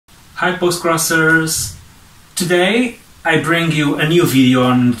Hi Postcrossers! Today I bring you a new video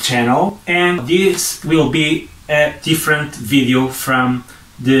on the channel, and this will be a different video from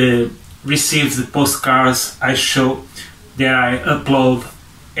the received postcards I show that I upload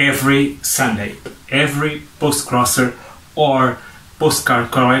every Sunday. Every postcrosser or postcard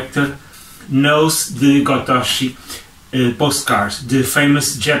collector knows the Gotochi postcards, the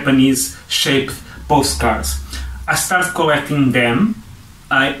famous Japanese shaped postcards. I start collecting them.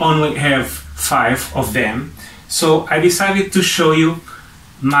 I only have 5 of them, so I decided to show you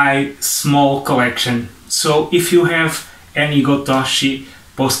my small collection. So if you have any Gotochi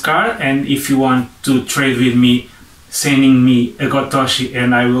postcard and if you want to trade with me, sending me a Gotochi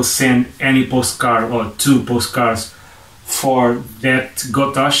and I will send any postcard or 2 postcards for that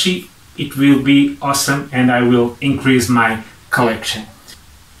Gotochi, it will be awesome and I will increase my collection.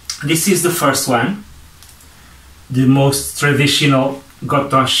 This is the first one, the most traditional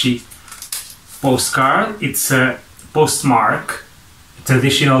Gotochi postcard. It's a postmark, a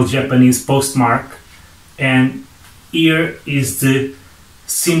traditional Japanese postmark, and here is the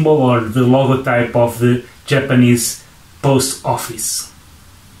symbol or the logotype of the Japanese post office.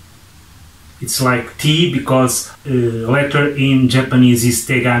 It's like T because letter in Japanese is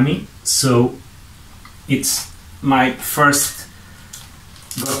tegami, so it's my first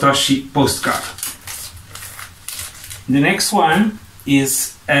Gotochi postcard. The next one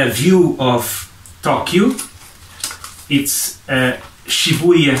is a view of Tokyo. It's a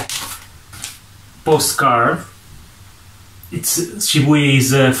Shibuya postcard. Shibuya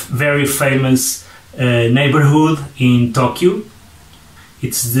is a very famous neighborhood in Tokyo.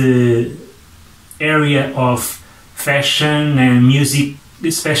 It's the area of fashion and music,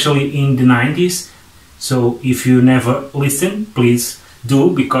 especially in the 90s. So if you never listen, please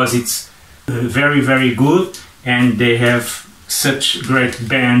do, because it's very good and they have such great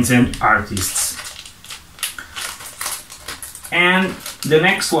bands and artists. And the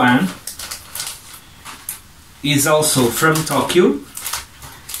next one is also from Tokyo,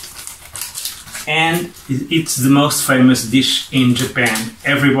 and it's the most famous dish in Japan.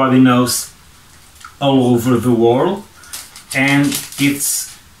 Everybody knows all over the world, and it's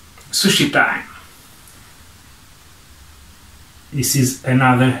sushi time. This is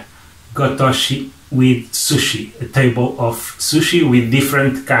another Gotochi with sushi, a table of sushi with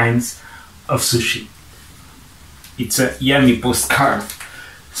different kinds of sushi. It's a yummy postcard.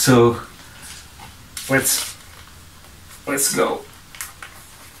 So let's go.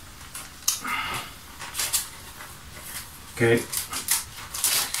 Okay.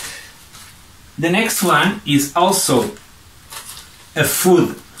 The next one is also a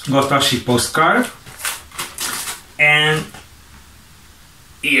food Gotochi postcard, and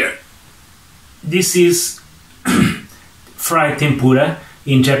here, this is fried tempura.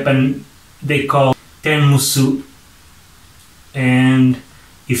 In Japan they call tenmusu, and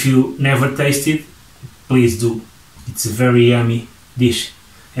if you never tasted, please do. It's a very yummy dish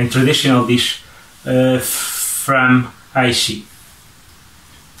and traditional dish from Aichi.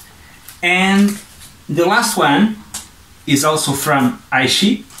 And the last one is also from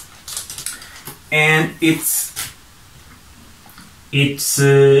Aichi, and it's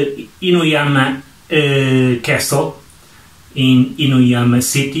Inuyama Castle in Inuyama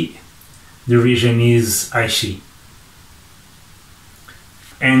City. The region is Aichi.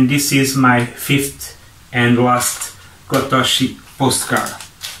 And this is my 5th and last Gotochi postcard.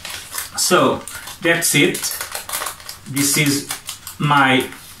 So that's it. This is my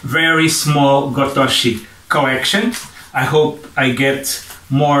very small Gotochi collection. I hope I get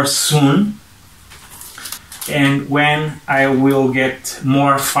more soon. And when I will get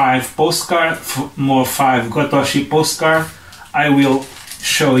more 5 Gotochi postcard, I will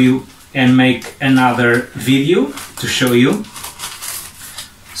show you and make another video to show you.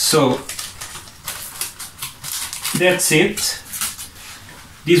 So that's it.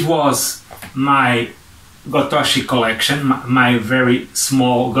 This was my Gotochi collection, my very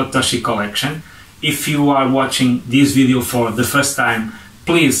small Gotochi collection. If you are watching this video for the first time,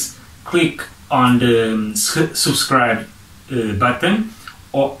 please click on the subscribe button,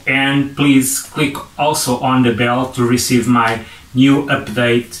 and please click also on the bell to receive my new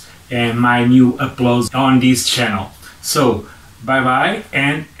update and my new uploads on this channel. So bye bye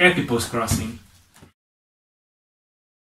and happy post crossing.